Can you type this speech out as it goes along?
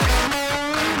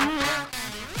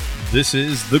This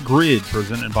is The Grid,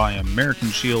 presented by American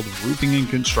Shield Roofing and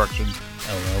Construction,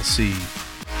 LLC.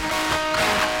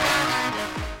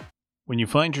 When you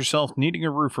find yourself needing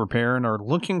a roof repair and are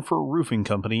looking for a roofing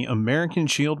company, American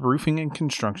Shield Roofing and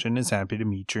Construction is happy to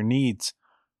meet your needs.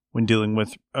 When dealing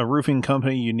with a roofing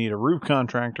company, you need a roof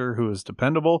contractor who is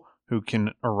dependable, who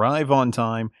can arrive on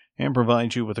time, and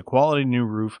provide you with a quality new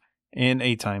roof in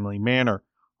a timely manner.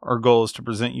 Our goal is to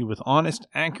present you with honest,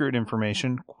 accurate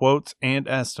information, quotes, and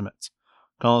estimates.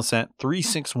 Call us at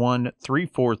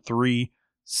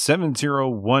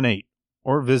 361-343-7018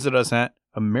 or visit us at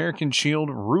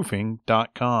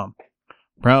AmericanShieldRoofing.com.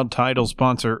 Proud title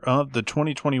sponsor of the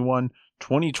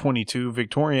 2021-2022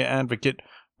 Victoria Advocate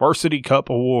Varsity Cup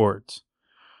Awards.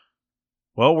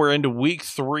 Well, we're into week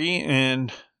 3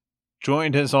 and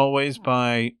joined as always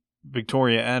by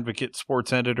Victoria Advocate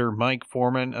sports editor Mike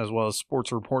Forman, as well as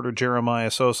sports reporter Jeremiah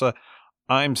Sosa.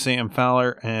 I'm Sam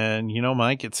Fowler, and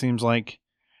Mike, it seems like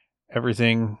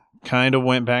everything kind of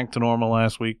went back to normal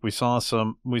last week. We saw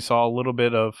a little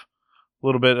bit of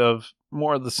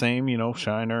more of the same,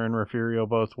 Shiner and Refugio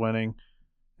both winning.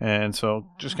 And so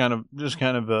just kind of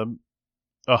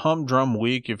a humdrum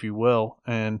week, if you will,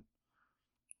 and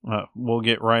we'll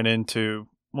get right into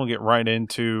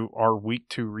our week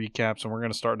 2 recaps, and we're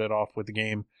going to start it off with the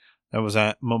game that was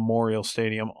at Memorial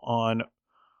Stadium on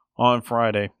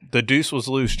Friday. The deuce was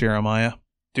loose, Jeremiah.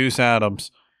 Deuce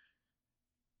Adams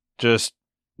just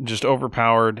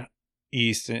overpowered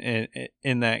East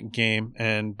in that game.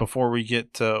 And before we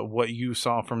get to what you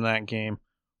saw from that game,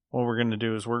 what we're going to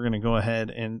do is we're going to go ahead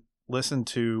and listen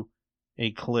to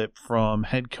a clip from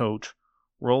head coach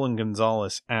Roland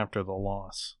Gonzalez after the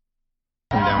loss.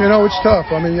 It's tough.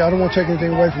 I don't want to take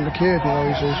anything away from the kid.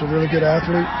 He's a really good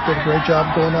athlete. Did a great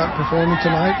job going out and performing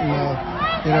tonight.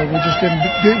 And, we just didn't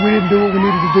do what we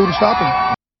needed to do to stop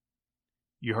him.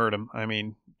 You heard him.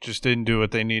 Just didn't do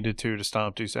what they needed to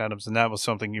stop Deuce Adams. And that was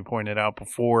something you pointed out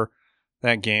before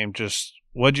that game. Just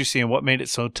what'd you see and what made it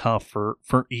so tough for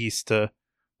East to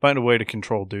find a way to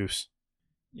control Deuce?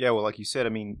 Yeah, well, like you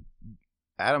said,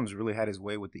 Adams really had his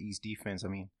way with the East defense.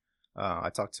 I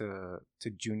talked to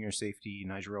junior safety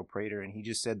Nigel Prater, and he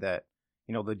just said that,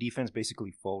 the defense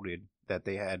basically folded, that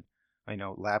they had,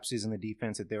 lapses in the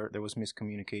defense, that there was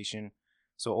miscommunication.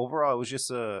 So overall, it was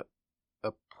just a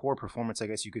poor performance, I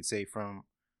guess you could say, from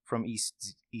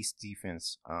East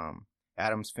defense.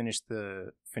 Adams finished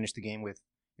the game with,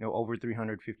 over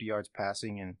 350 yards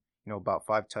passing and, about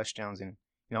 5 touchdowns. And,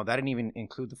 that didn't even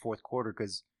include the fourth quarter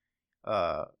because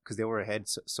they were ahead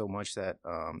so much that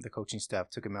the coaching staff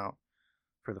took him out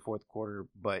for the fourth quarter.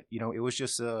 But it was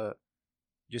just a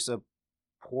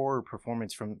poor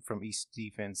performance from East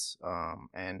defense.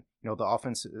 And the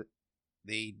offense,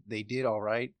 they did all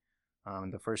right.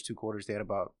 In the first 2 quarters, they had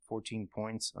about 14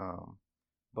 points.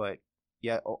 But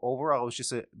yeah, overall, it was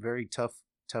just a very tough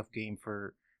game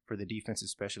for the defense,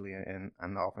 especially, and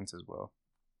the offense as well.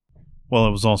 Well,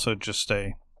 it was also just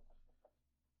a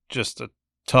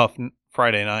tough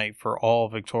Friday night for all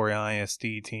Victoria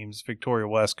ISD teams. Victoria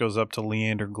West goes up to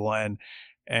Leander Glen,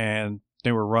 and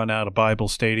they were run out of Bible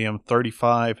Stadium,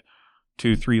 35-3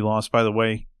 loss. By the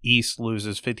way, East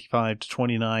loses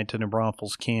 55-29 to New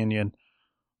Braunfels Canyon.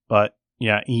 But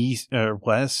yeah,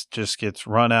 West just gets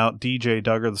run out. DJ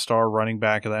Duggar, the star running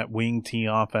back of that wing T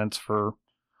offense for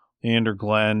Leander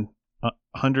Glen,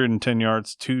 110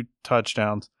 yards, 2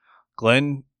 touchdowns.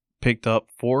 Glen picked up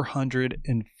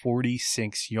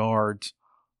 446 yards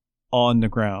on the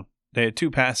ground. They had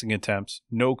 2 passing attempts,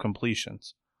 no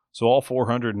completions. So all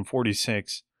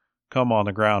 446 come on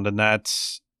the ground, and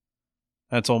that's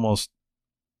almost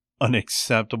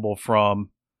unacceptable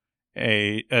from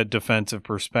a defensive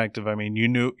perspective.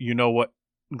 You know what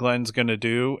Glenn's going to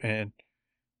do, and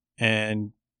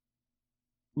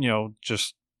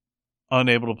just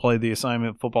unable to play the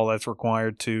assignment football that's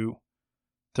required to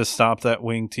stop that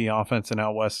wing T offense, and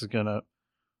now West is going to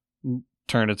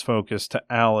turn its focus to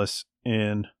Alice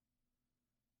in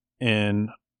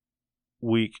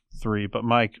week 3. But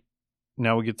Mike,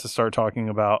 now we get to start talking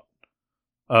about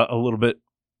a little bit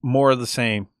more of the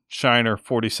same. Shiner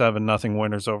 47-0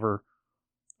 winners over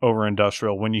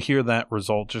Industrial. When you hear that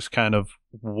result, just kind of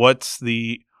what's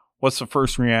the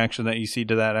first reaction that you see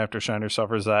to that after Shiner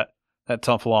suffers that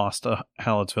tough loss to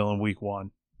Hallettsville in week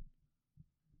 1?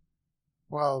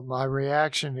 Well, my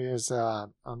reaction is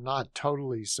I'm not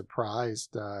totally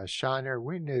surprised. Shiner,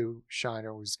 we knew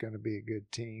Shiner was going to be a good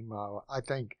team. I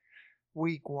think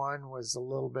week 1 was a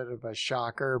little bit of a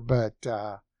shocker, but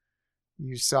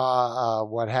you saw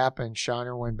what happened.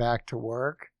 Shiner went back to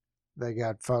work. They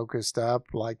got focused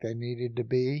up like they needed to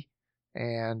be,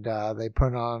 and they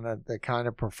put on the kind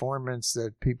of performance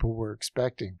that people were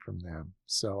expecting from them.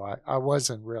 So I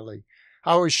wasn't really,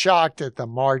 I was shocked at the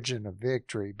margin of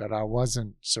victory, but I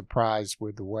wasn't surprised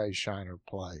with the way Shiner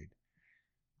played.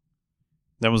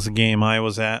 That was the game I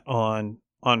was at on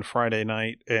Friday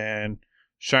night, and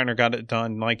Shiner got it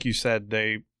done. Like you said,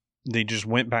 they just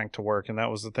went back to work, and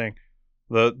that was the thing.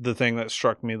 The thing that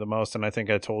struck me the most, and I think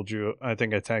I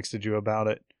texted you about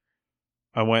it.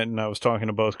 I went and I was talking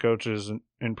to both coaches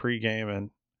in pregame,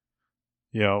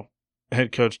 and,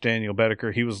 head coach Daniel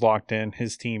Bedecker, he was locked in.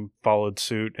 His team followed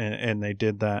suit, and they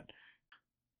did that.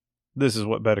 This is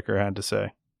what Bedecker had to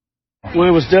say. Well,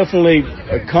 it was definitely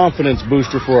a confidence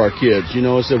booster for our kids.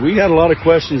 So we had a lot of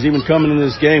questions even coming into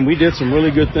this game. We did some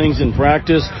really good things in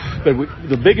practice, but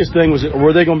the biggest thing was,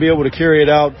 were they going to be able to carry it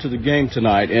out to the game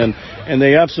tonight? And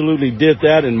they absolutely did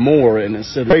that and more. And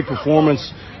it's a great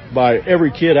performance by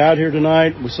every kid out here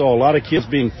tonight. We saw a lot of kids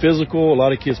being physical, a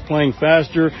lot of kids playing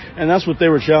faster, and that's what they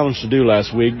were challenged to do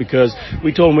last week, because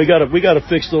we told them we got to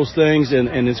fix those things, and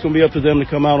it's going to be up to them to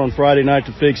come out on Friday night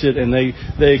to fix it, and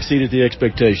they exceeded the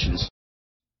expectations.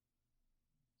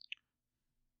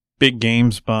 Big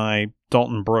games by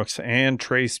Dalton Brooks and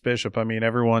Trace Bishop. I mean,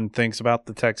 everyone thinks about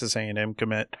the Texas A&M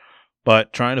commit,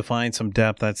 but trying to find some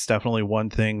depth, that's definitely one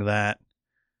thing that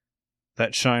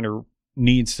Shiner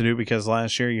needs to do, because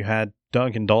last year you had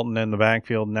Doug and Dalton in the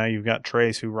backfield. Now you've got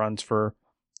Trace, who runs for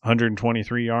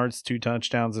 123 yards, 2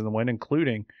 touchdowns in the win,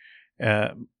 including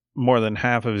more than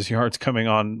half of his yards coming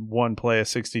on one play, a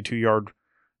 62-yard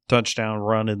touchdown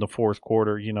run in the fourth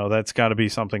quarter. That's got to be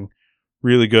something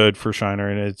really good for Shiner,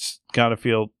 and it's got to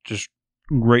feel just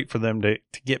great for them to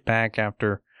get back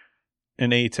after an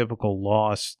atypical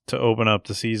loss to open up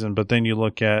the season. But then you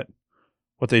look at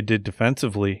what they did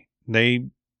defensively.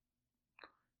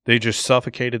 They just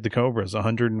suffocated the Cobras,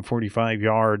 145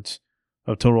 yards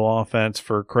of total offense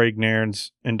for Craig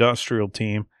Nairn's industrial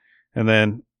team. And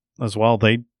then as well,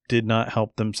 they did not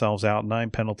help themselves out. 9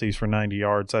 penalties for 90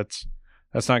 yards. That's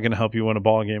not going to help you win a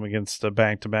ball game against a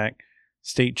back-to-back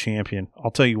state champion.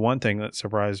 I'll tell you one thing that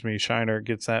surprised me. Shiner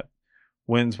gets that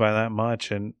wins by that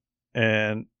much,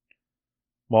 and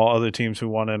while other teams who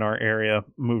won in our area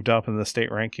moved up in the state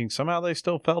rankings, somehow they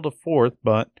still fell to 4th,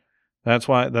 but that's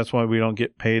why we don't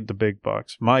get paid the big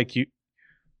bucks. Mike, you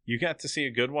got to see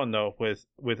a good one though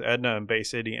with Edna and Bay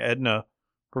City. Edna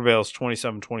prevails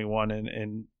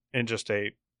 27-21 in just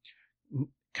a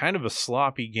kind of a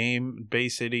sloppy game. Bay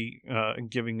City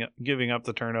giving up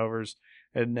the turnovers,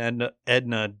 and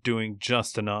Edna doing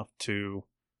just enough to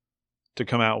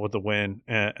come out with the win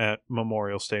at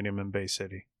Memorial Stadium in Bay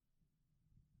City.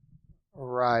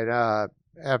 Right.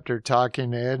 After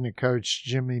talking to Edna coach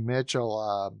Jimmy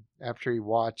Mitchell, after he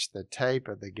watched the tape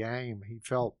of the game, he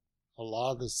felt a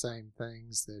lot of the same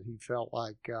things that he felt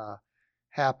like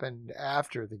happened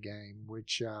after the game,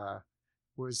 which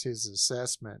was his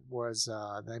assessment, was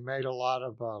they made a lot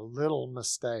of little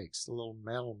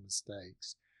mental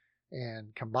mistakes.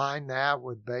 And combine that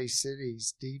with Bay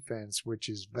City's defense, which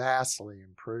is vastly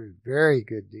improved. Very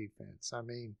good defense. I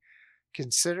mean,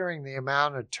 considering the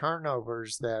amount of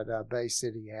turnovers that Bay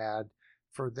City had,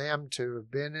 for them to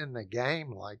have been in the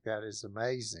game like that is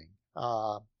amazing.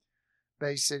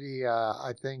 Bay City,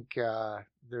 I think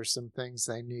there's some things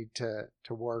they need to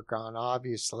work on.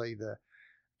 Obviously, the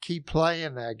key play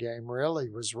in that game really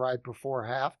was right before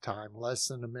halftime, less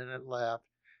than a minute left.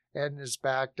 Edna's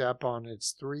backed up on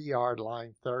its 3-yard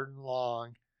line, 3rd and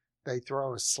long. They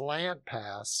throw a slant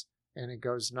pass, and it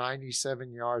goes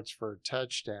 97 yards for a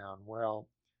touchdown. Well,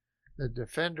 the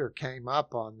defender came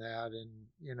up on that, and,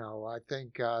 I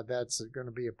think that's going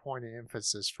to be a point of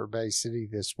emphasis for Bay City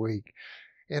this week.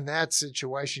 In that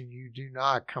situation, you do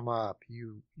not come up.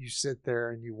 You sit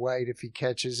there and you wait. If he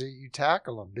catches it, you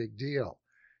tackle him. Big deal.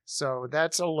 So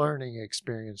that's a learning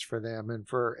experience for them. And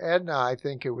for Edna, I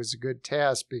think it was a good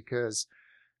test because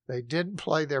they didn't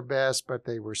play their best, but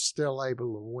they were still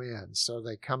able to win. So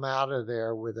they come out of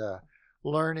there with a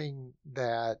learning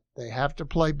that they have to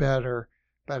play better,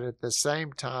 but at the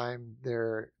same time,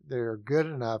 they're good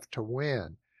enough to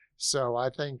win. So I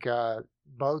think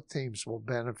both teams will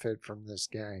benefit from this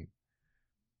game.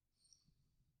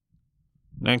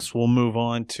 Next, we'll move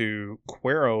on to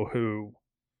Cuero, who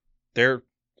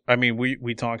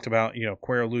we talked about,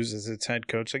 Cuero loses its head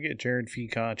coach. They get Jared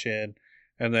Feacock in,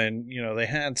 and then, they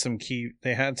had some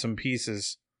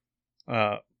pieces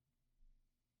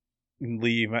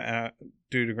leave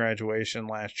due to graduation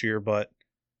last year, but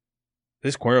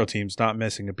this Cuero team's not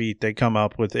missing a beat. They come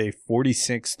up with a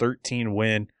 46-13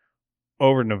 win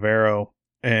over Navarro,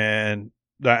 and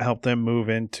that helped them move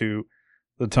into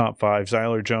the top 5.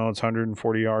 Zyler Jones,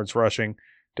 140 yards rushing,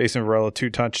 Dason Varela, 2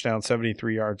 touchdowns,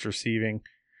 73 yards receiving.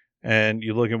 And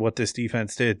you look at what this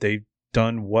defense did. They've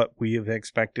done what we have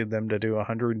expected them to do,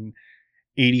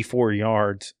 184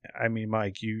 yards. I mean,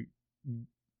 Mike,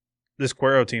 this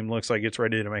Cuero team looks like it's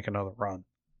ready to make another run.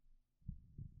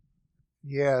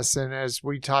 Yes, and as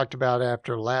we talked about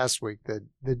after last week,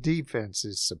 the defense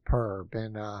is superb.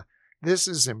 And this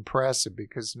is impressive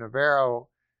because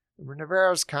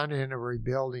Navarro's kind of in a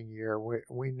rebuilding year.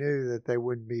 We knew that they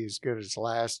wouldn't be as good as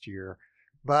last year.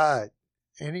 But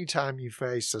anytime you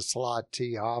face a slot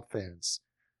T offense,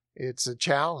 it's a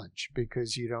challenge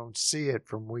because you don't see it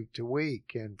from week to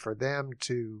week. And for them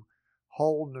to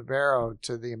hold Navarro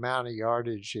to the amount of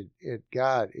yardage it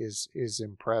got is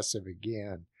impressive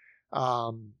again.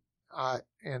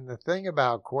 And the thing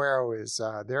about Cuero is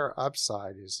their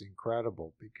upside is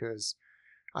incredible because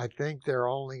I think they're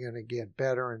only going to get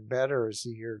better and better as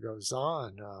the year goes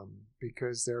on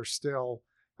because they're still,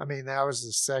 I mean, that was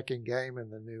the second game in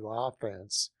the new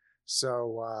offense.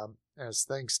 So as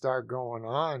things start going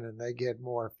on and they get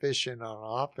more efficient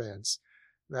on offense,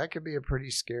 that could be a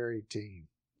pretty scary team.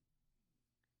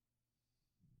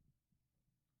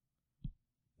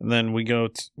 And then we go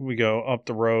up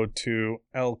the road to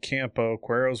El Campo,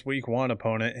 Cuero's Week 1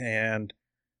 opponent, and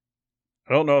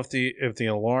I don't know if the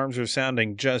alarms are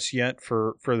sounding just yet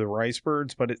for the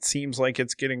Ricebirds, but it seems like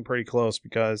it's getting pretty close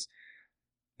because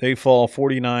they fall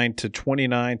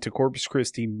 49-29 to Corpus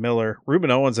Christi Miller. Ruben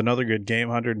Owens, another good game,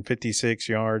 156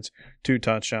 yards, 2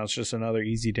 touchdowns, just another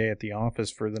easy day at the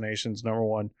office for the nation's number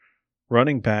 1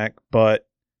 running back. But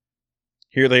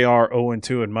here they are,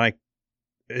 0-2, and Mike,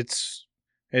 it's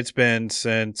been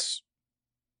since,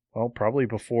 well, probably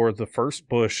before the first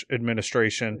Bush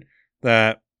administration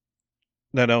that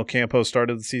El Campo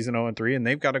started the season 0-3, and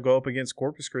they've got to go up against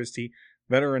Corpus Christi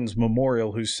Veterans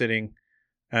Memorial, who's sitting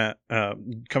at,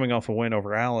 coming off a win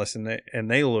over Alice, and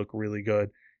they look really good.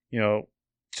 You know,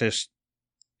 just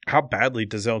how badly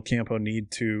does El Campo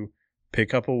need to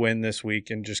pick up a win this week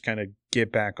and just kind of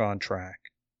get back on track?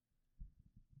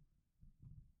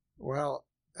 Well,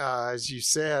 as you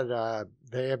said,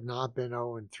 they have not been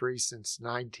 0-3 since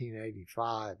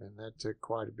 1985, and that took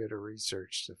quite a bit of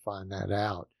research to find that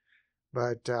out.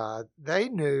 But they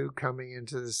knew coming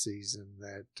into the season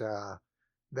that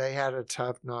they had a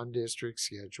tough non-district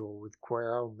schedule with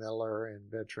Cuero, Miller, and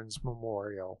Veterans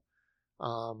Memorial.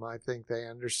 I think they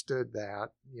understood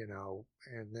that, you know,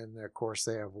 and then, of course,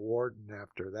 they have Wharton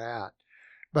after that.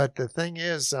 But the thing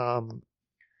is,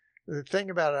 the thing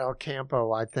about El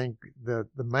Campo, I think the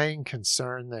main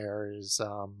concern there is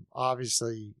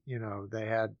obviously, you know, they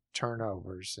had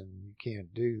turnovers, and you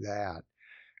can't do that.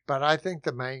 But I think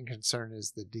the main concern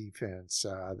is the defense.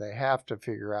 They have to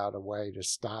figure out a way to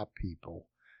stop people.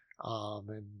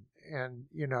 And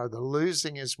you know, the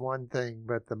losing is one thing,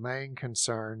 but the main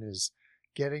concern is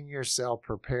getting yourself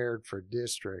prepared for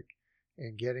district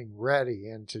and getting ready.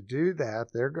 And to do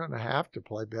that, they're going to have to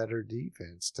play better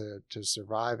defense to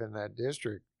survive in that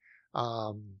district.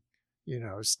 You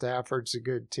know, Stafford's a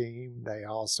good team. They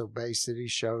also, Bay City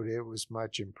showed it was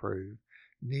much improved.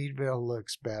 Needville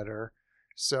looks better.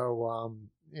 So,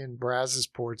 in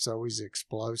Brazosport's always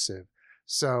explosive.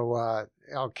 So,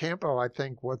 El Campo, I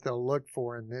think what they'll look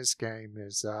for in this game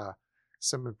is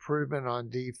some improvement on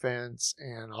defense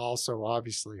and also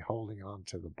obviously holding on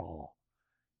to the ball.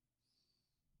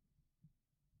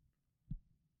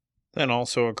 Then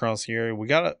also across the area, we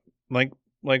got it like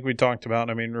we talked about.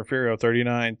 I mean, Refugio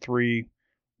 39-3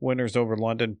 winners over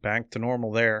London, back to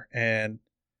normal there, and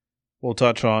we'll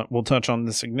touch on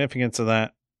the significance of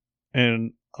that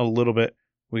in a little bit.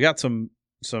 We got some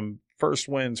first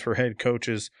wins for head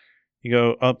coaches. You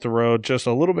go up the road just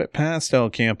a little bit past El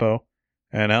Campo,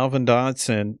 and Alvin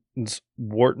Dodson's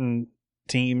Wharton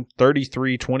team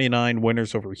 33-29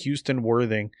 winners over Houston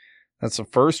Worthing. That's the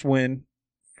first win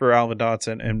for Alvin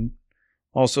Dodson, and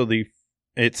also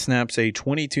it snaps a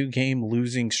 22-game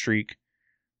losing streak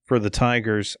for the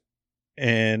Tigers.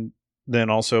 And then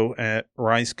also at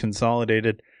Rice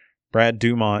Consolidated, Brad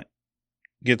Dumont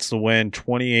gets the win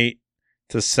 28-7.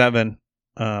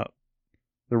 The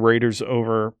Raiders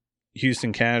over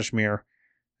Houston Cashmere.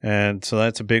 And so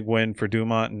that's a big win for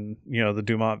Dumont, and you know, the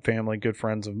Dumont family, good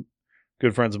friends of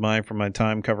mine from my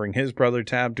time covering his brother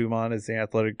Tab Dumont is the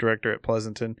athletic director at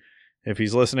Pleasanton. If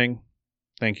he's listening,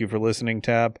 thank you for listening,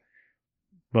 Tab.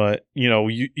 But you know,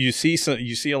 you see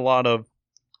a lot of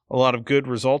good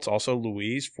results. Also,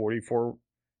 Louise 44-8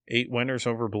 winners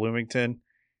over Bloomington,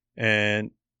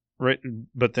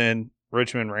 but then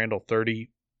Richmond Randall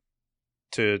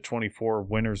 30-24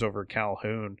 winners over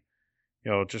Calhoun.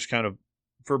 You know, just kind of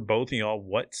for both of y'all,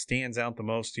 what stands out the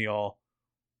most to y'all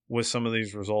with some of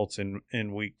these results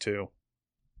in week 2.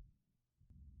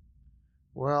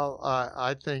 Well,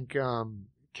 I think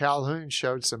Calhoun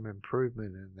showed some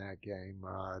improvement in that game.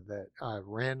 That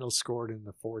Randall scored in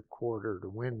the fourth quarter to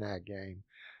win that game.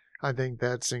 I think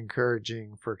that's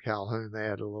encouraging for Calhoun. They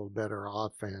had a little better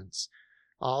offense.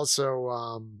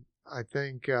 Also, I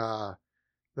think the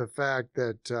fact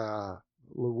that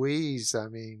Louise,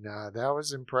 that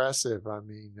was impressive.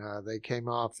 They came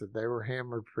off that they were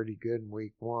hammered pretty good in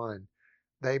week 1.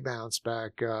 They bounced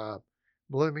back.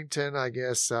 Bloomington, I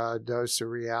guess, dose of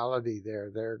reality there.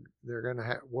 They're going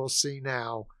to we'll see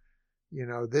now.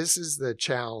 This is the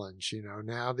challenge.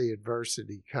 Now the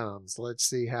adversity comes. Let's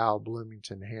see how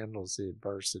Bloomington handles the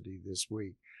adversity this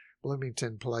week.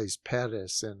 Bloomington plays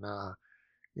Pettis, and,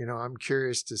 I'm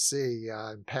curious to see.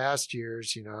 In past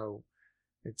years,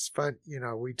 it's fun.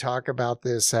 We talk about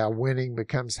this, how winning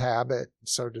becomes habit,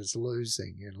 so does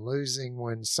losing. And losing,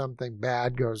 when something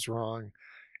bad goes wrong,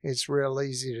 it's real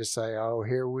easy to say, oh,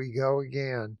 here we go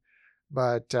again.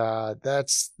 But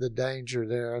that's the danger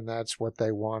there, and that's what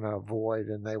they want to avoid,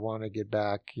 and they want to get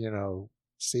back,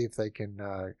 see if they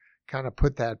can kind of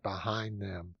put that behind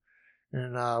them.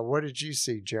 And what did you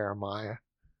see, Jeremiah?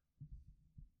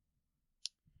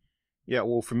 Yeah,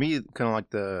 well, for me, kind of like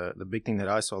the big thing that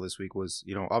I saw this week was,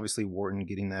 obviously Wharton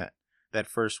getting that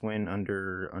first win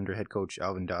under head coach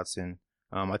Alvin Dotson.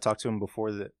 I talked to him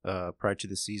before prior to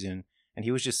the season, and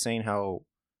he was just saying how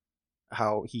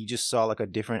he just saw like a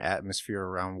different atmosphere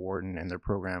around Wharton and their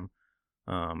program,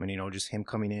 and just him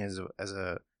coming in as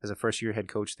a first year head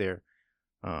coach there,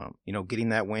 getting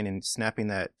that win and snapping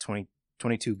that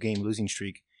 22 game losing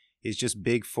streak is just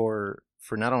big for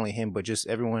not only him but just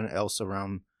everyone else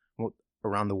around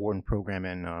the Wharton program,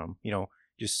 and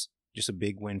just a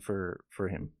big win for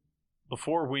him.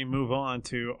 Before we move on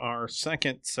to our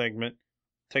second segment,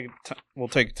 we'll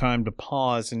take time to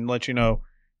pause and let you know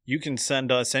you can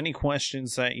send us any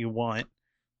questions that you want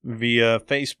via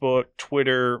Facebook,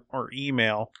 Twitter, or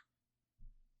email.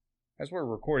 As we're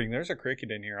recording, there's a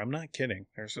cricket in here. I'm not kidding.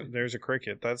 There's a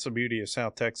cricket. That's the beauty of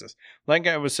South Texas. Like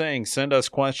I was saying, send us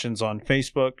questions on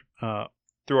Facebook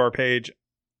through our page,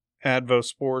 Advo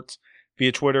Sports,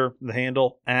 via Twitter, the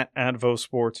handle @Advo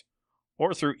Sports,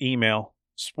 or through email,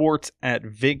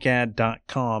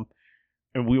 sports@vicad.com,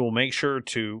 and we will make sure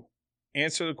to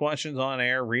answer the questions on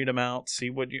air, read them out, see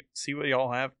what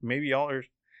y'all have. Maybe y'all are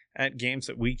at games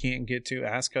that we can't get to.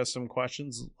 Ask us some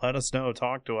questions. Let us know.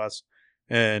 Talk to us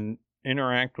and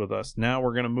interact with us. Now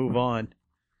we're going to move on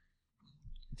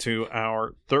to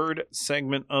our third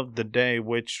segment of the day,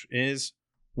 which is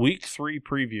Week 3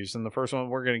 previews. And the first one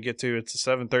we're going to get to, it's a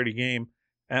 7:30 game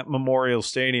at Memorial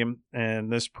Stadium.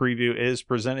 And this preview is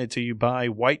presented to you by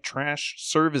White Trash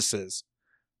Services.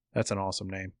 That's an awesome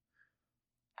name.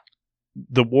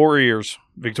 The Warriors,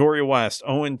 Victoria West,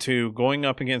 0-2, going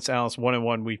up against Alice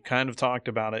 1-1. We've kind of talked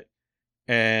about it,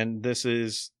 and this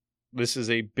is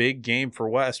a big game for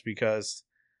West because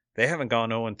they haven't gone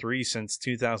 0-3 since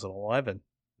 2011,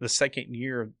 the second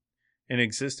year in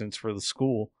existence for the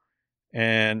school,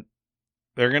 and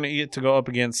they're going to get to go up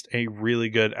against a really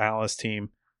good Alice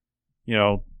team.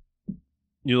 You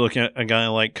look at a guy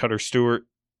like Cutter Stewart.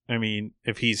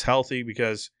 If he's healthy,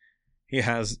 because he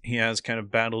has kind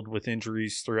of battled with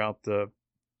injuries throughout the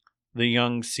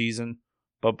young season.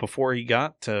 But before he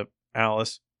got to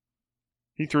Alice,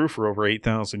 he threw for over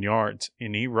 8,000 yards,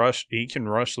 and he can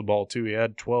rush the ball too. He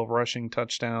had 12 rushing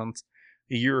touchdowns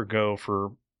a year ago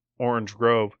for Orange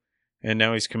Grove, and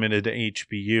now he's committed to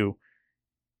HBU.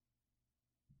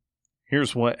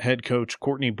 Here's what head coach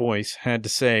Courtney Boyce had to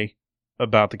say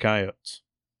about the Coyotes.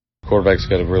 Quarterback's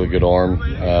got a really good arm.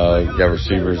 Got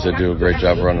receivers that do a great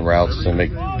job running routes and they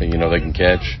can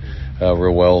catch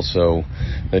real well. So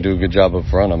they do a good job up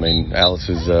front. Alice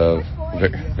is a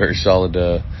very, very solid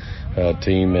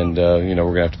team, and we're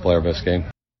gonna have to play our best game.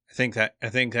 I think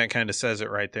that kind of says it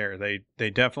right there.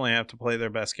 They definitely have to play their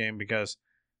best game because,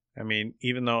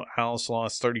 even though Alice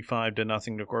lost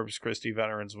 35-0 to Corpus Christi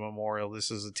Veterans Memorial, this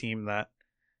is a team that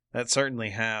certainly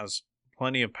has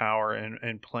plenty of power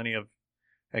and plenty of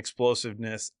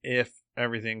explosiveness if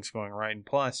everything's going right. And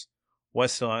plus,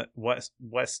 West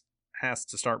has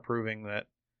to start proving that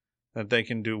they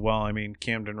can do well.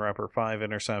 Camden Repper, 5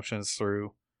 interceptions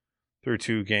through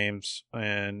 2 games,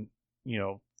 and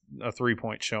a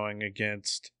 3-point showing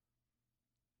against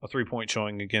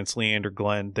Leander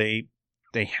Glenn. They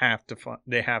have to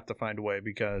find a way,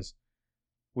 because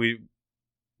you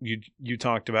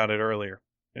talked about it earlier.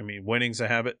 Winning's a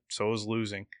habit, so is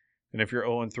losing. And if you're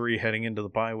 0-3 heading into the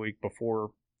bye week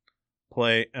before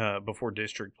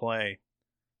district play,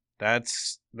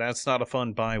 that's not a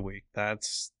fun bye week.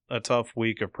 That's a tough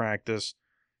week of practice.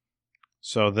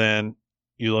 So then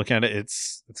you look at it,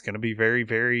 it's going to be very,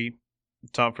 very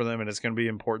tough for them, and it's going to be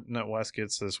important that West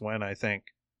gets this win, I think.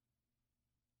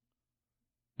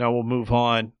 Now we'll move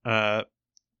on.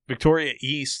 Victoria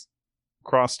East,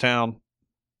 crosstown,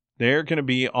 they're going to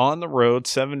be on the road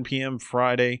 7 p.m.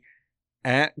 Friday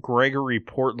at Gregory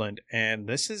Portland. And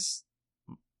this is,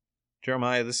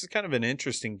 Jeremiah, this is kind of an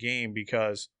interesting game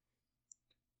because,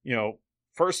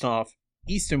 first off,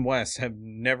 East and West have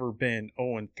never been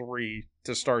 0-3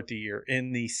 to start the year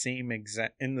in the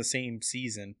same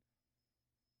season,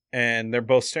 and they're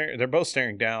both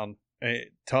staring down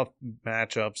tough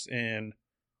matchups in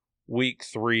week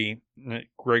 3.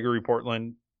 Gregory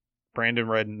Portland, Brandon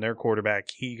Redden, their quarterback,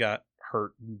 he got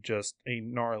hurt, just a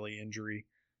gnarly injury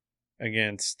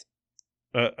against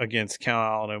Cal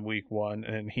Allen in week 1,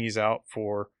 and he's out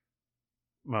for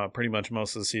pretty much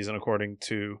most of the season, according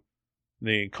to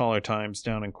the Caller Times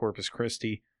down in Corpus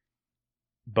Christi.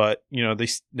 But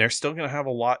they're still going to have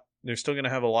a lot. They're still going to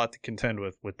have a lot to contend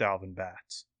with Dalvin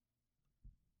Batts.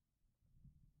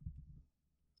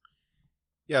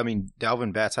 Yeah, I mean,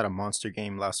 Dalvin Batts had a monster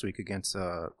game last week against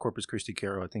Corpus Christi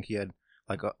Carroll. I think he had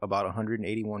about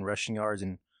 181 rushing yards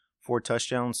and 4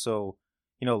 touchdowns. So,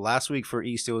 last week for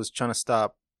East, it was trying to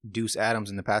stop Deuce Adams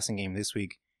in the passing game. This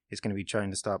week, it's going to be trying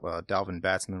to stop Dalvin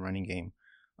Batts in the running game.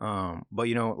 But,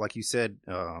 like you said,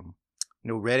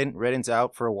 Redden's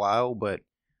out for a while, but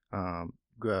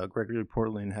Gregory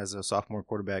Portland has a sophomore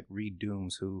quarterback, Reed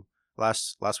Dooms, who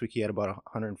last week he had about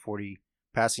 140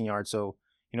 passing yards. So,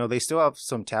 they still have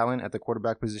some talent at the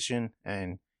quarterback position,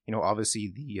 and,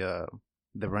 obviously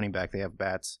the running back, they have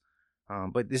Batts.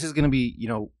 But this is going to be,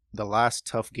 the last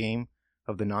tough game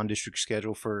of the non-district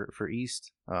schedule for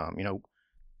East.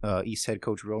 East head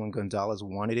coach Roland Gonzalez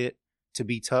wanted it to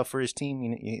be tough for his team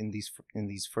in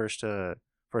these first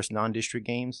non-district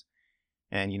games,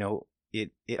 and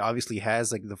it obviously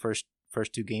has, like, the first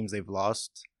 2 games they've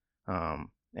lost, and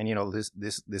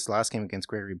this last game against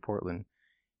Gregory Portland,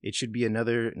 it should be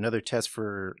another test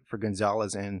for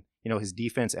Gonzalez and his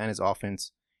defense and his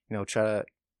offense.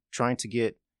 Trying to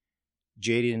get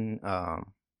Jaden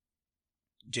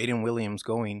Williams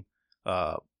going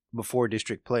before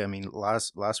district play. I mean,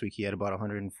 last week he had about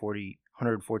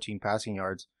 114 passing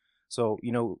yards. So,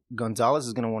 Gonzalez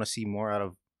is going to want to see more out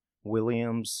of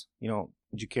Williams.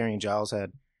 Jacarian Giles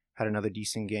had another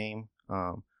decent game.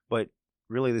 But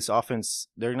really, this offense,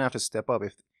 they're going to have to step up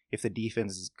if the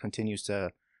defense continues to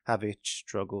have its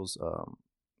struggles,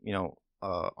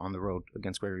 on the road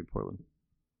against Gregory Portland.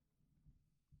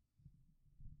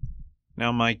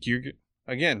 Now, Mike,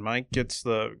 Mike gets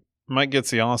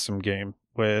the awesome game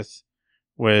with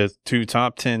 2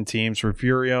 top 10 teams.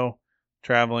 Refugio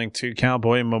traveling to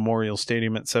Cowboy Memorial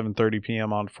Stadium at 7:30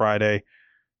 p.m. on Friday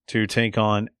to take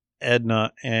on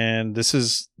Edna, and this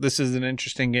is an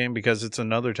interesting game because it's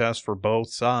another test for both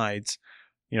sides.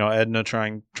 Edna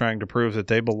trying to prove that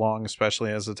they belong,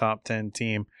 especially as a top 10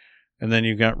 team, and then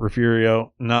you got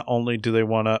Refugio. Not only do they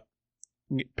want to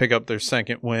pick up their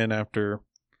second win after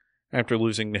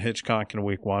losing to Hitchcock in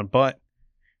week 1, but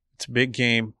it's a big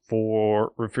game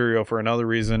for Refugio for another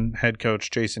reason. Head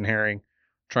coach Jason Herring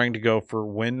trying to go for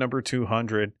win number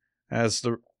 200 as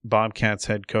the Bobcats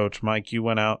head coach. Mike, you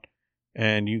went out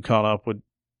and you caught up with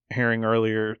Herring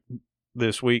earlier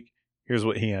this week. Here's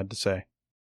what he had to say.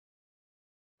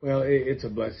 Well, it's a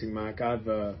blessing, Mike.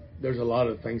 There's a lot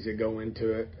of things that go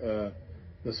into it.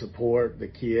 The support, the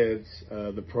kids,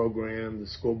 the program, the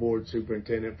school board,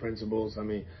 superintendent, principals. I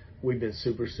mean, we've been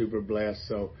super, super blessed.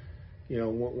 So,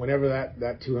 whenever that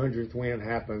 200th win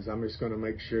happens, I'm just going to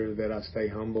make sure that I stay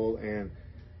humble and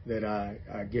that I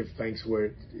give thanks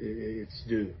where it's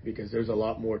due, because there's a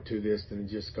lot more to this than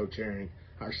just Coach Herring.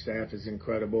 Our staff is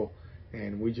incredible,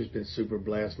 and we've just been super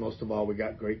blessed. Most of all, we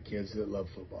got great kids that love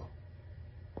football.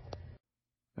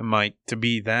 And Mike, to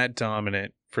be that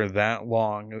dominant for that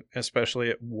long, especially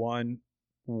at one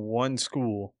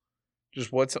school,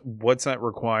 just what's that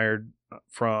required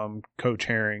from Coach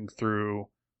Herring through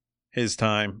his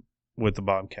time with the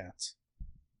Bobcats?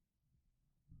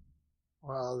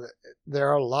 Well, there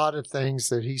are a lot of things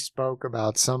that he spoke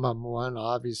about. Some of them, one,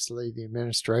 obviously, the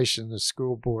administration, the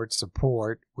school board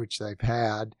support, which they've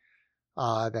had.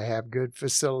 They have good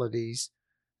facilities.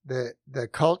 The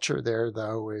culture there,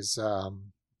 though,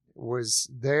 was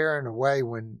there in a way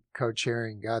when Coach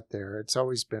Herring got there. It's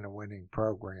always been a winning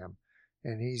program,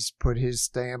 and he's put his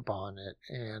stamp on it.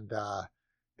 And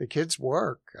the kids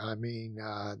work. I mean,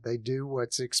 they do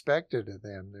what's expected of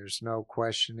them. There's no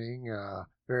questioning,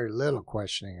 very little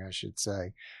questioning, I should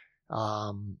say.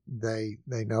 They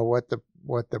know what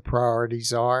the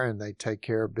priorities are, and they take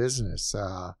care of business.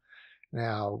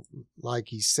 Now, like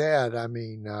he said, I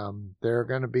mean, there are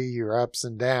going to be your ups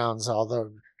and downs,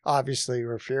 although obviously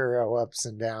Refugio ups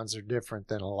and downs are different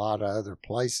than a lot of other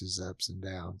places' ups and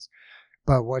downs.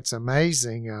 But what's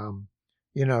amazing,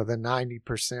 the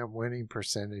 90% winning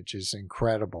percentage is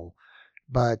incredible.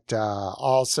 But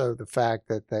also the fact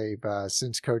that they've,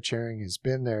 since Coach Herring has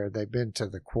been there, they've been to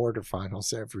the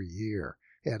quarterfinals every year,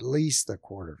 at least the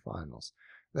quarterfinals.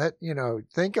 That,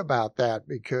 think about that,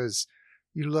 because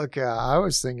you look at, I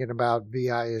was thinking about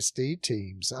VISD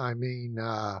teams. I mean,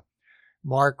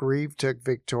 Mark Reeve took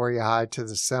Victoria High to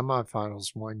the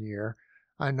semifinals one year.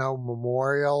 I know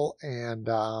Memorial and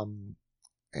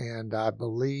I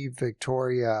believe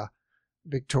Victoria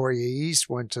East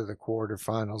went to the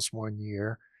quarterfinals one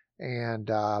year. And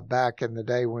back in the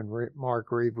day when Mark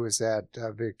Reeve was at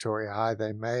Victoria High,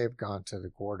 they may have gone to the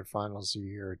quarterfinals a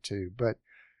year or two. But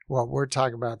what we're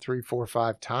talking about 3, 4,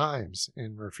 5 times,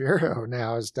 and Refugio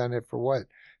now has done it for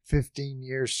 15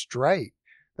 years straight.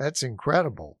 That's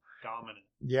incredible. Dominant.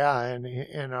 Yeah,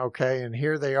 and okay, and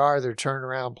here they are. They're turning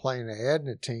around playing the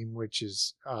Edna team, which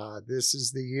is this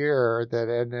is the year that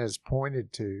Edna has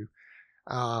pointed to.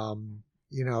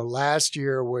 Last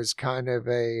year was kind of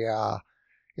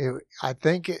I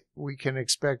think we can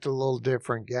expect a little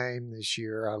different game this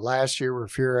year. Last year,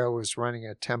 Refugio was running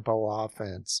a tempo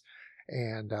offense,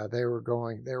 and they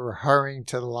were hurrying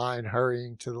to the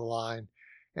line.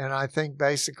 And I think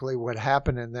basically what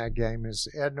happened in that game is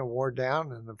Edna wore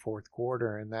down in the fourth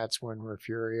quarter, and that's when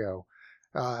Refugio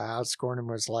outscored him,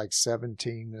 was like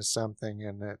 17 to something,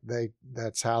 and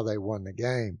that's how they won the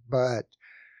game. But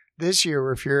this year,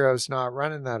 Refugio's not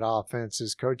running that offense.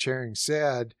 As Coach Herring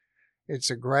said, it's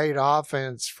a great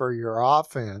offense for your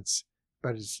offense,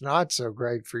 but it's not so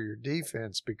great for your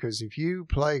defense, because if you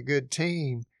play a good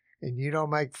team and you don't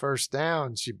make first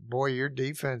downs, your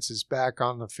defense is back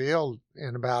on the field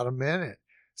in about a minute.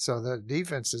 So the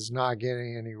defense is not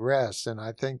getting any rest, and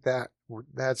I think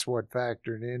that's what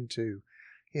factored into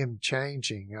him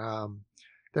changing.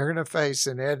 They're going to face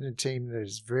an Edna team that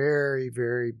is very,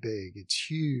 very big. It's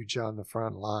huge on the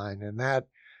front line, and that,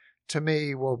 to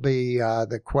me, will be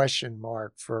the question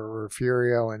mark for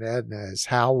Refugio and Edna, is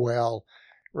how well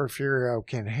Refugio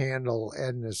can handle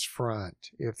Edna's front.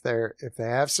 If they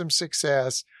have some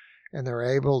success and they're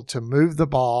able to move the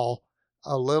ball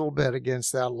a little bit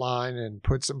against that line and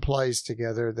put some plays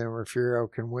together, then Refugio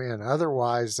can win.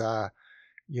 Otherwise, Edna,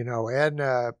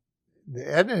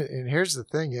 and here's the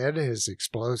thing, Edna is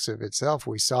explosive itself.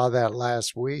 We saw that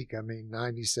last week. I mean,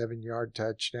 97-yard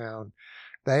touchdown.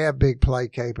 They have big play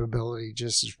capability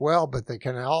just as well, but they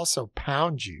can also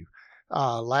pound you.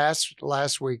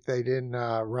 Last week they didn't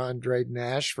run Drayden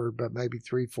Ashford, but maybe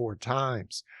 3-4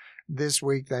 times. This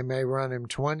week they may run him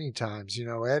 20 times.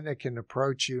 Edna can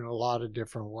approach you in a lot of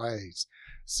different ways.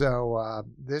 So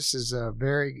this is a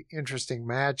very interesting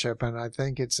matchup, and I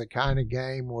think it's the kind of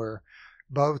game where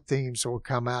both teams will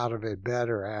come out of it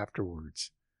better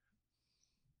afterwards.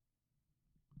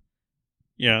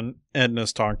 Yeah, and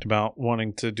Edna's talked about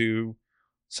wanting to do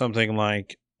something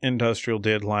like Industrial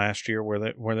did last year, where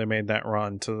they made that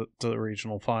run to the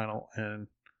regional final, and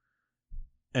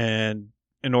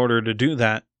in order to do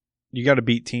that, you got to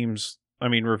beat teams. I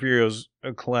mean, Refugio's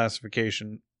a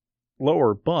classification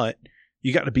lower, but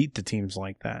you got to beat the teams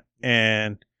like that,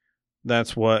 and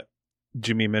that's what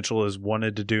Jimmy Mitchell has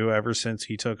wanted to do ever since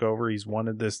he took over. He's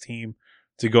wanted this team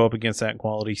to go up against that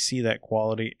quality, see that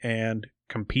quality, and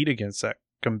compete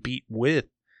with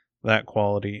that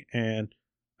quality. And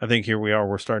I think here we are.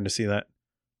 We're starting to see that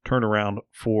turnaround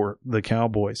for the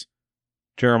Cowboys.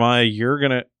 Jeremiah, you're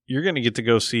gonna get to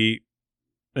go see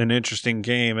an interesting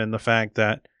game, and the fact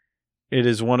that it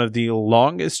is one of the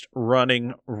longest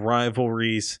running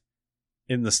rivalries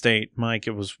in the state. Mike,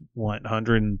 it was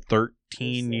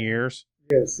 113 years?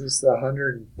 Yes, this is the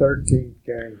 113th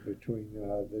game between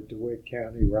the DeWitt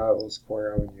County rivals,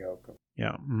 Cuero and Yoakum.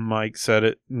 Yeah, Mike said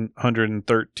it,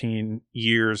 113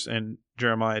 years, and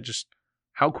Jeremiah, just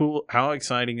how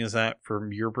exciting is that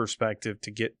from your perspective to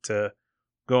get to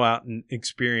go out and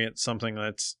experience something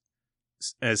that's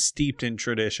as steeped in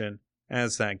tradition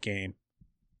as that game?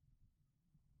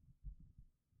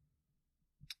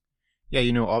 Yeah,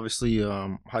 obviously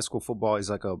high school football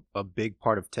is like a big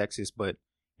part of Texas, but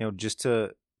just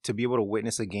to be able to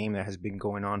witness a game that has been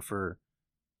going on for,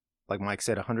 like Mike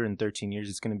said, 113 years,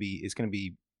 it's gonna be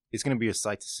a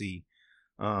sight to see.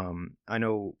 I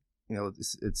know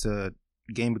it's a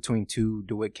game between two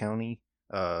DeWitt County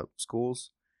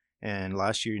schools, and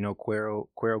last year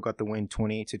Cuero got the win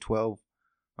 28-12,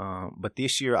 but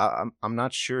this year I'm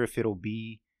not sure if it'll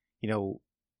be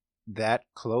that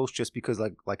close, just because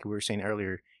like we were saying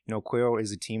earlier, Cuero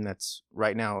is a team that's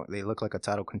right now, they look like a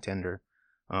title contender.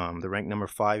 They're ranked number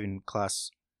 5 in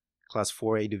Class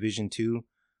 4A Division 2.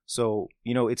 So,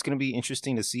 it's going to be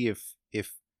interesting to see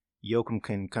if Yoakum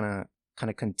can kind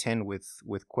of contend with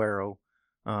Cuero.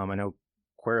 I know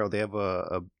Cuero, they have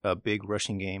a big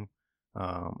rushing game.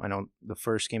 I know the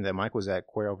first game that Mike was at,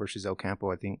 Cuero versus El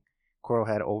Campo, I think Cuero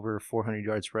had over 400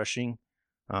 yards rushing.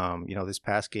 This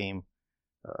past game,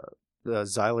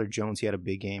 Zyler Jones, he had a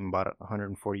big game, about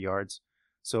 140 yards.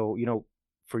 So,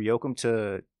 for Yoakum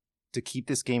to keep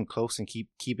this game close and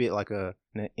keep it like an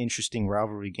interesting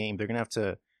rivalry game, they're gonna have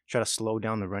to try to slow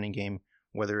down the running game,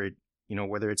 whether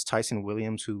it's Tyson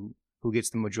Williams who gets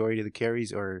the majority of the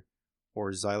carries or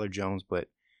Zyler Jones. But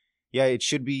yeah, it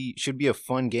should be a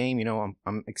fun game.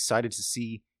 I'm excited to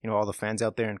see all the fans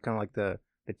out there and kind of like the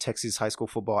Texas high school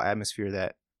football atmosphere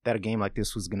that a game like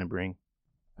this was gonna bring.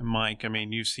 Mike, I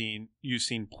mean, you've seen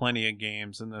plenty of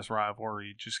games in this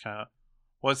rivalry. Just kind of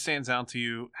what stands out to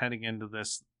you heading into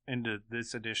this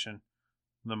edition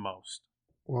the most?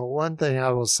 Well, one thing I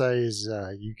will say is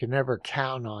you can never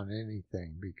count on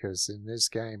anything because in this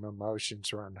game,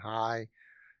 emotions run high.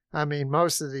 I mean,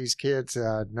 most of these kids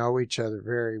know each other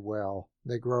very well.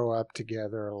 They grow up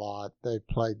together a lot. They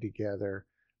played together,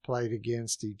 played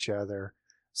against each other.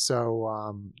 So,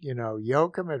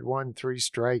 Yoakum had won 3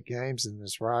 straight games in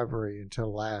this rivalry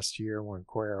until last year when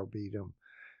Cuero beat them.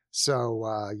 So,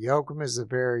 Yoakum is a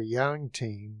very young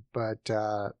team, but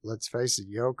let's face it,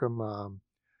 Yoakum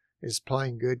is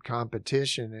playing good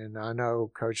competition, and I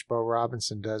know Coach Bo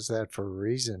Robinson does that for a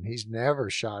reason. He's never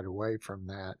shied away from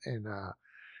that, and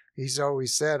he's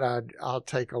always said, I'll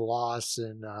take a loss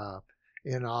in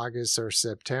August or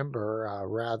September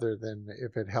rather than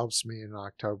if it helps me in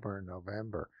October and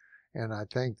November. And I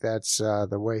think that's the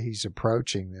way he's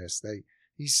approaching this.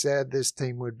 He said this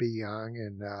team would be young,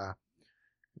 and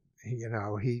he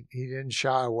didn't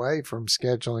shy away from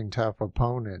scheduling tough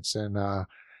opponents. And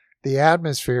the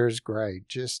atmosphere is great.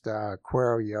 Just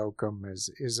Cuero Yoakum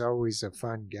is always a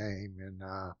fun game. And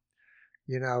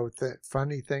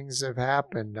funny things have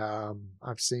happened.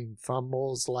 I've seen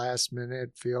fumbles, last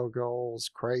minute field goals,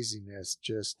 craziness,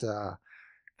 just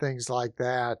things like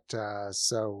that.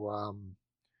 So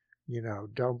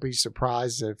don't be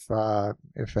surprised if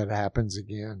it happens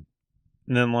again.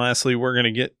 And then lastly, we're going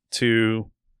to get to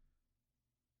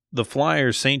the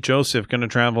Flyers. St. Joseph going to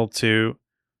travel to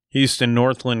Houston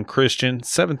Northland Christian,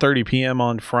 7:30 p.m.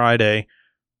 on Friday.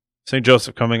 St.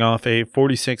 Joseph coming off a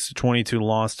 46-22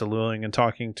 loss to Luling, and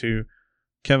talking to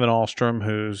Kevin Ahlstrom,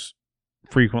 who's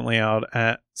frequently out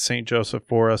at St. Joseph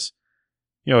for us.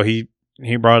 He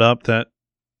brought up that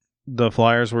the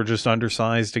Flyers were just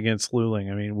undersized against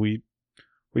Luling. I mean, we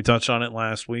touched on it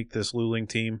last week. This Luling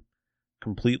team,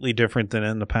 completely different than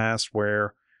in the past,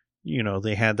 where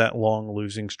they had that long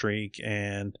losing streak,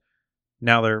 and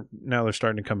now they're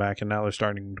starting to come back, and now they're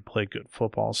starting to play good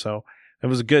football. So it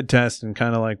was a good test, and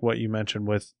kind of like what you mentioned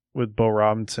with Bo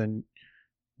Robinson,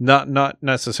 not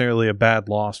necessarily a bad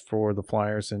loss for the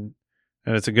Flyers, and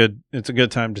it's a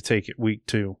good time to take it week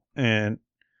 2. And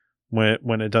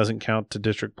when it doesn't count to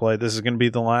district play, this is going to be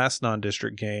the last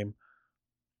non-district game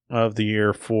of the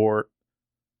year for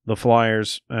the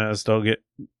Flyers, as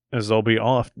they'll be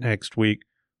off next week.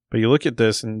 But you look at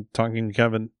this, and talking to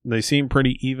Kevin, they seem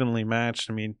pretty evenly matched.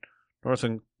 I mean,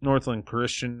 Northland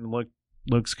Christian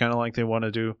looks kind of like they want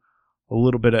to do a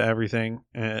little bit of everything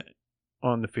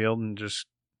on the field, and just,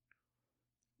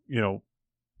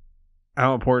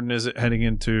 how important is it heading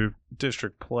into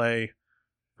district play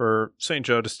for St.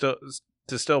 Joe to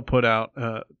still put out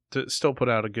a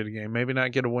good game? Maybe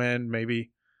not get a win, maybe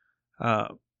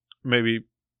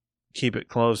keep it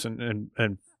close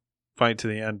and fight to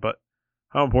the end. But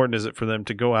how important is it for them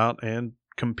to go out and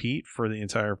compete for the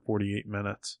entire 48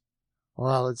 minutes?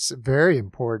 Well, it's very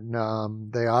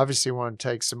important. They obviously want to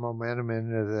take some momentum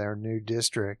into their new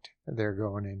district they're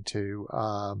going into.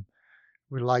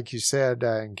 Like you said,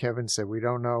 and Kevin said, we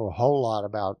don't know a whole lot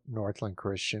about Northland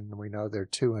Christian. We know they're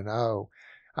 2-0.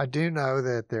 I do know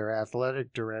that their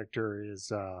athletic director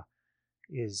is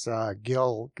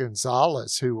Gil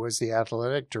Gonzalez, who was the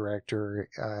athletic director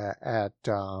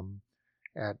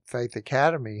at Faith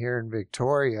Academy here in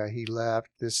Victoria. He left.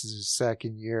 This is his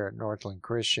second year at Northland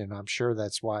Christian. I'm sure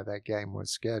that's why that game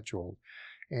was scheduled.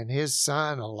 And his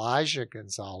son, Elijah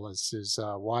Gonzalez, is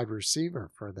a wide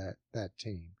receiver for that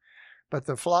team. But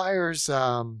the Flyers, they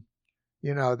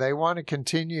want to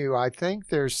continue. I think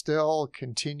they're still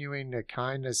continuing to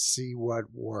kind of see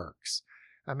what works.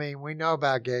 I mean, we know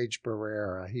about Gage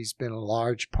Barrera. He's been a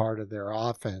large part of their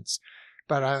offense.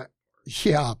 But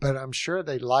Yeah, but I'm sure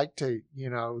they'd like to,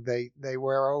 they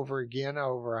were over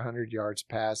 100 yards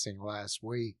passing last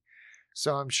week.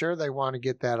 So I'm sure they want to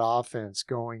get that offense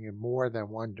going in more than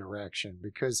one direction,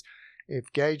 because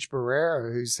if Gage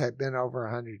Barrera, who's had been over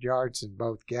 100 yards in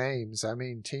both games, I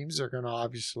mean, teams are going to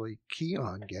obviously key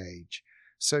on Gage.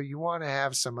 So you want to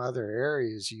have some other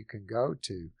areas you can go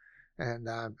to. And,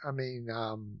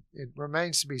 it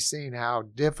remains to be seen how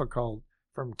difficult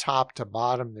from top to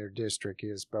bottom their district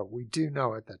is. But we do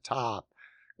know at the top,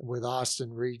 with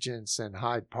Austin Regents and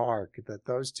Hyde Park, that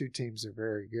those two teams are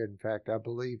very good. In fact, I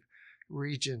believe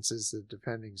Regents is the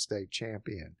defending state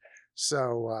champion.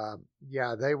 So,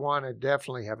 they want to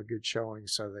definitely have a good showing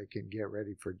so they can get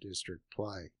ready for district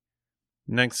play.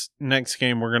 Next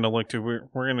game we're going to look to, we're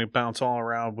going to bounce all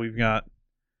around. We've got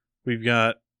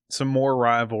some more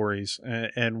rivalries,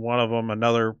 and one of them,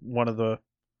 another one of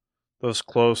those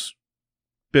close,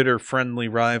 bitter, friendly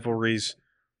rivalries,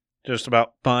 just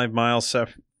about 5 miles,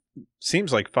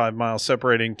 seems like 5 miles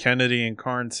separating Kennedy and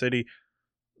Karn City.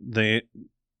 The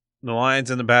Lions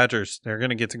and the Badgers, they're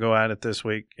going to get to go at it this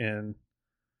week, and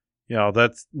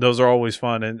those are always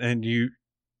fun, and you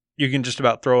can just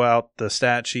about throw out the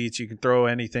stat sheets, you can throw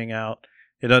anything out.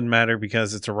 It doesn't matter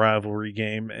because it's a rivalry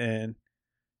game, and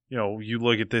you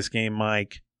look at this game,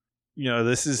 Mike,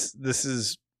 this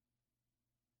is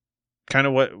kind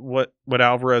of what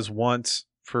Alvarez wants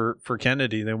for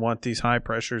Kennedy. They want these high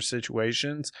pressure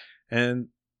situations, and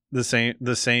the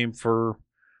same for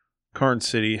Karn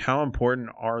City. How important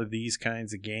are these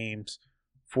kinds of games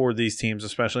for these teams,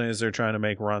 especially as they're trying to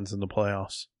make runs in the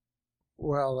playoffs?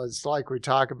 Well, it's like we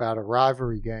talk about a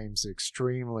rivalry game's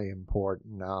extremely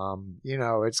important.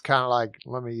 It's kind of like,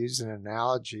 let me use an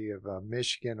analogy of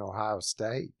Michigan, Ohio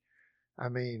State. I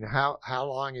mean, how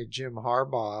long had Jim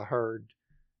Harbaugh heard,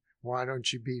 why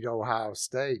don't you beat Ohio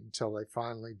State, until they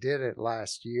finally did it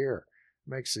last year?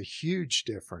 Makes a huge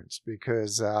difference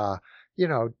because,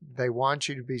 they want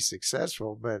you to be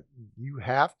successful, but you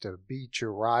have to beat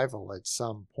your rival at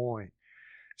some point.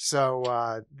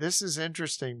 So this is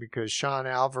interesting because Sean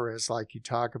Alvarez, like you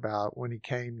talk about, when he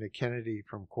came to Kennedy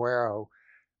from Cuero,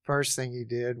 first thing he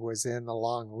did was end the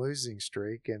long losing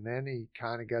streak, and then he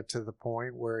kind of got to the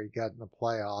point where he got in the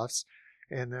playoffs.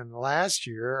 And then last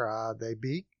year, they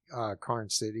beat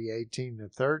Karn City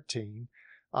 18-13.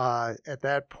 At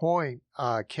that point,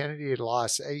 Kennedy had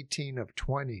lost 18 of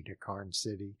 20 to Karn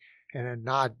City and had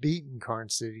not beaten Karn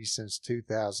City since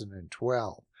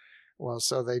 2012. Well,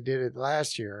 so they did it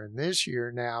last year. And this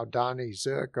year now, Donnie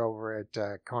Zook over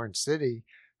at Karn City,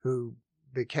 who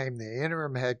became the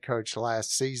interim head coach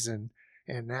last season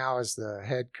and now is the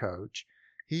head coach,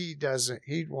 he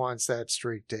wants that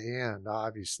streak to end,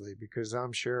 obviously, because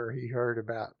I'm sure he heard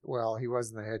about, well, he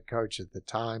wasn't the head coach at the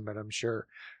time, but I'm sure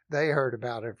they heard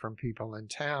about it from people in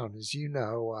town. As you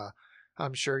know,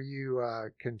 I'm sure you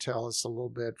can tell us a little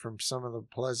bit from some of the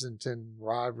Pleasanton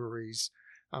rivalries.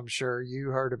 I'm sure you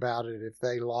heard about it if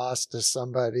they lost to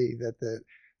somebody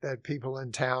that people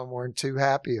in town weren't too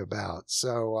happy about.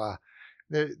 So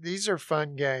these are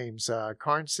fun games.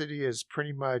 Karn City has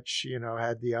pretty much,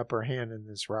 had the upper hand in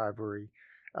this rivalry,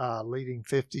 leading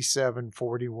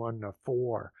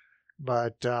 57-41-4.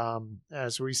 But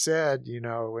as we said, in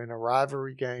a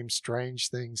rivalry game, strange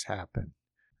things happen.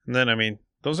 And then,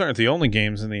 those aren't the only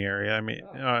games in the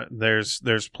area.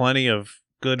 There's plenty of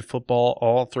good football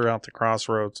all throughout the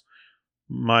Crossroads.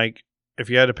 Mike, if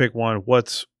you had to pick one,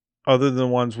 other than the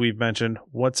ones we've mentioned,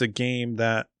 what's a game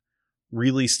that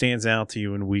really stands out to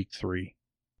you in week 3?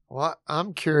 Well,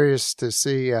 I'm curious to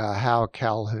see how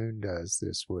Calhoun does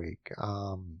this week.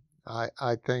 I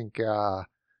think,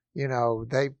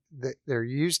 they're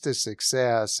used to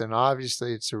success, and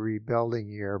obviously it's a rebuilding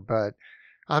year, but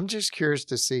I'm just curious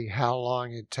to see how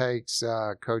long it takes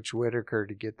Coach Whitaker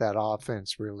to get that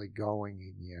offense really going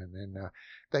again. And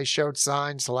they showed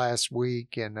signs last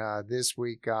week, and this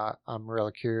week I'm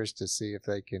really curious to see if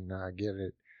they can get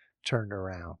it turned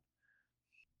around.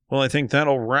 Well, I think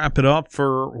that'll wrap it up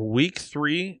for week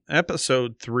 3,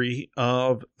 episode 3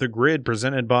 of The Grid,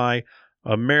 presented by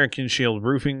American Shield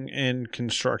Roofing and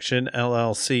Construction,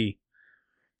 LLC.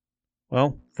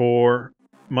 Well, for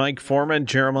Mike Forman,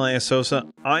 Jeremiah Sosa,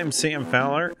 I'm Sam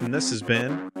Fowler, and this has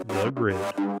been The Grid.